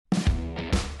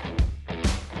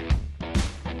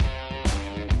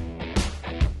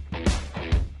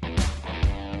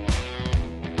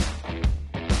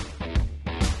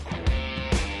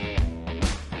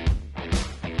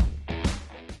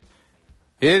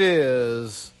It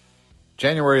is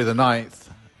January the 9th,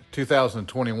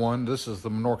 2021. This is the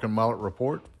Minorcan Mullet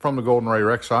Report from the Golden Ray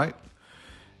Rec site.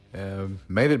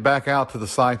 Made it back out to the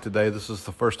site today. This is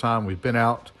the first time we've been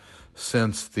out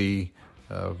since the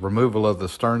removal of the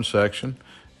stern section.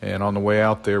 And on the way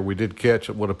out there, we did catch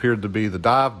what appeared to be the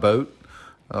dive boat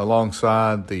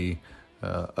alongside the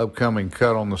upcoming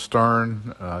cut on the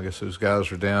stern. I guess those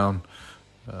guys are down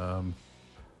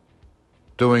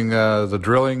doing the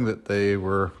drilling that they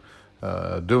were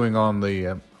doing on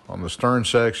the stern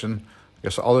section. I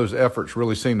guess all those efforts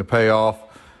really seemed to pay off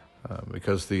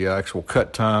because the actual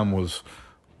cut time was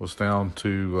down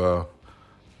to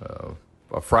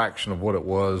a fraction of what it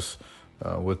was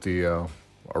with the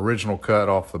original cut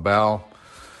off the bow.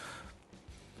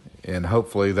 And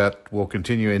hopefully that will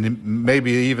continue, and maybe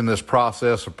even this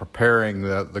process of preparing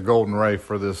the Golden Ray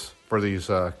for these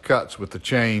cuts with the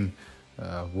chain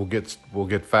will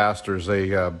get faster as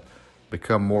they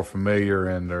become more familiar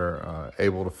and are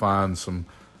able to find some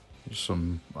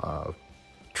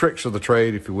tricks of the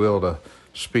trade, if you will, to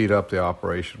speed up the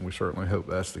operation. We certainly hope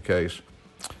that's the case.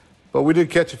 But we did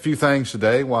catch a few things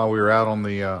today while we were out on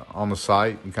the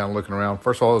site and kind of looking around.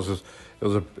 First of all,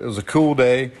 it was a cool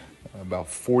day, about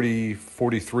 40,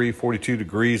 43, 42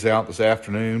 degrees out this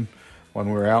afternoon when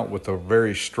we were out with a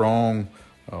very strong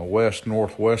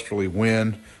west-northwesterly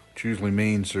wind, which usually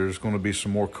means there's going to be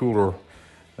some more cooler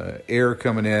air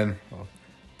coming in.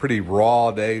 Pretty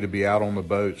raw day to be out on the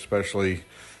boat, especially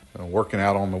working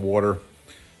out on the water.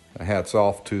 Hats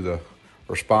off to the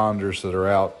responders that are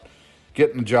out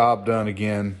getting the job done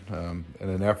again in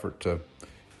an effort to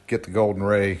get the Golden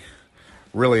Ray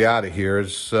really out of here.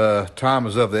 It's time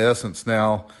is of the essence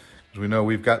now, as we know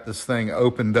we've got this thing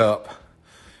opened up,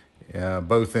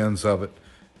 both ends of it,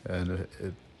 and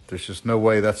there's just no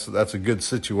way that's a good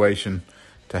situation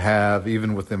to have,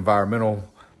 even with the environmental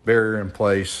barrier in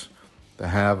place, to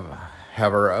have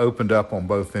her opened up on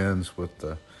both ends with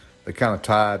the kind of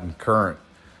tide and current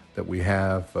that we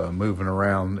have moving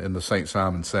around in the St.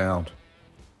 Simon Sound.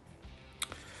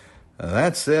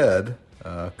 That said,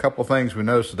 a couple things we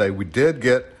noticed today. We did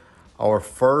get our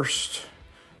first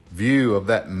view of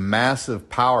that massive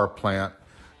power plant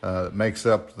that makes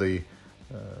up the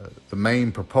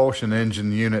main propulsion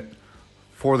engine unit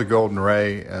for the Golden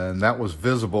Ray, and that was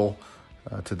visible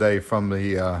today from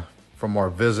our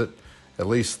visit, at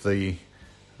least the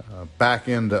back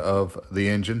end of the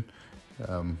engine.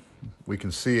 We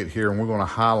can see it here, and we're going to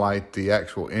highlight the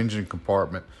actual engine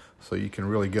compartment so you can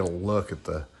really get a look at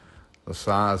the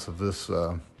size of this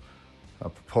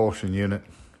propulsion unit.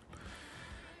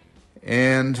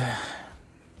 And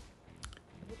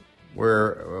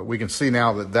where we can see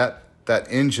now that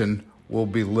engine will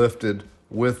be lifted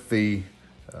with the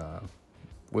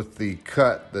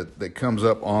cut that comes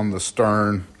up on the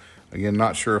stern. Again,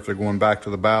 not sure if they're going back to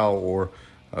the bow or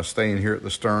staying here at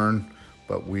the stern,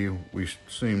 but we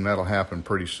assume that'll happen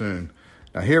pretty soon.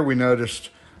 Now here we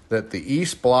noticed that the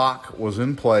east block was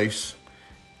in place,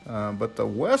 but the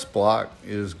west block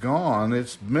is gone.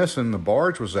 It's missing. The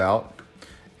barge was out,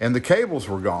 and the cables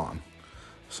were gone.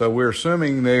 So we're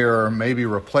assuming they are maybe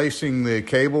replacing the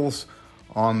cables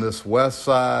on this west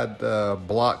side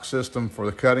block system for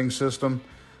the cutting system.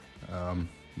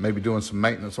 Maybe doing some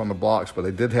maintenance on the blocks, but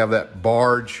they did have that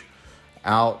barge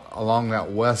out along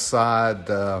that west side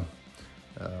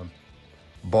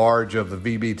barge of the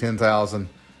VB 10,000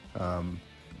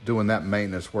 doing that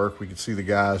maintenance work. We can see the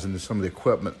guys and some of the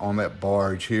equipment on that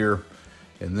barge here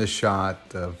in this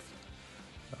shot of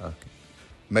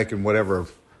making whatever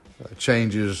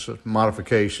changes,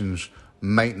 modifications,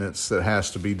 maintenance that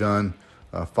has to be done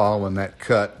following that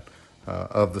cut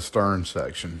of the stern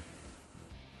section.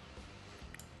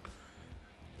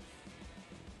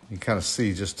 You can kind of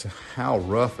see just how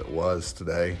rough it was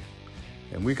today.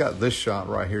 And we got this shot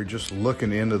right here just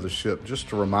looking into the ship, just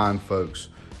to remind folks,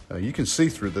 you can see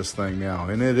through this thing now,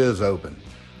 and it is open.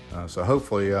 So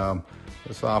hopefully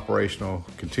this operation will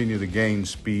continue to gain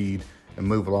speed and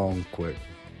move along quick.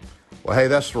 Well, hey,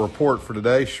 that's the report for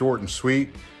today, short and sweet.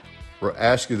 We'll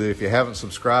ask you that if you haven't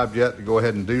subscribed yet, to go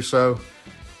ahead and do so.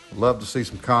 I'd love to see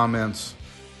some comments.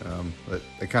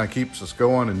 That kind of keeps us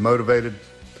going and motivated.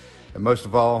 And most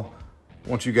of all, I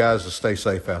want you guys to stay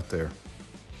safe out there.